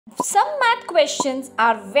Some math questions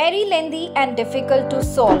are very lengthy and difficult to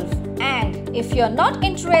solve, and if you're not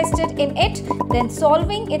interested in it, then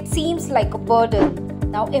solving it seems like a burden.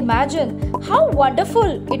 Now imagine how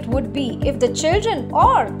wonderful it would be if the children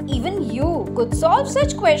or even you could solve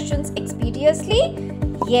such questions expeditiously.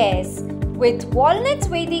 Yes, with Walnut's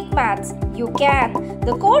Vedic Maths, you can.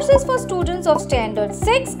 The course is for students of Standard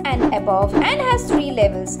 6 and above and has 3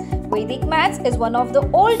 levels. Vedic Maths is one of the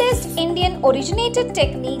oldest Indian originated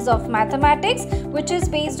techniques of mathematics, which is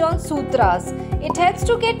based on Sutras. It helps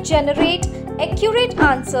to generate accurate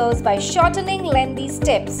answers by shortening lengthy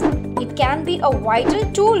steps. It can be a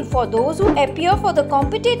vital tool for those who appear for the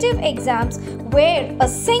competitive exams where a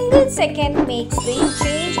single second makes the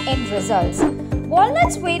change in results.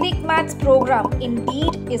 Walnut's Vedic Maths program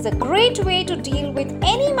indeed is a great way to deal with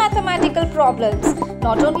any mathematical problems,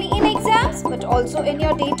 not only in exams but also in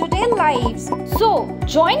your day-to-day lives. So,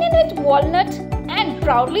 join in with Walnut and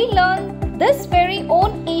proudly learn this very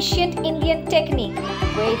own ancient Indian technique,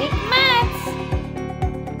 Vedic Maths.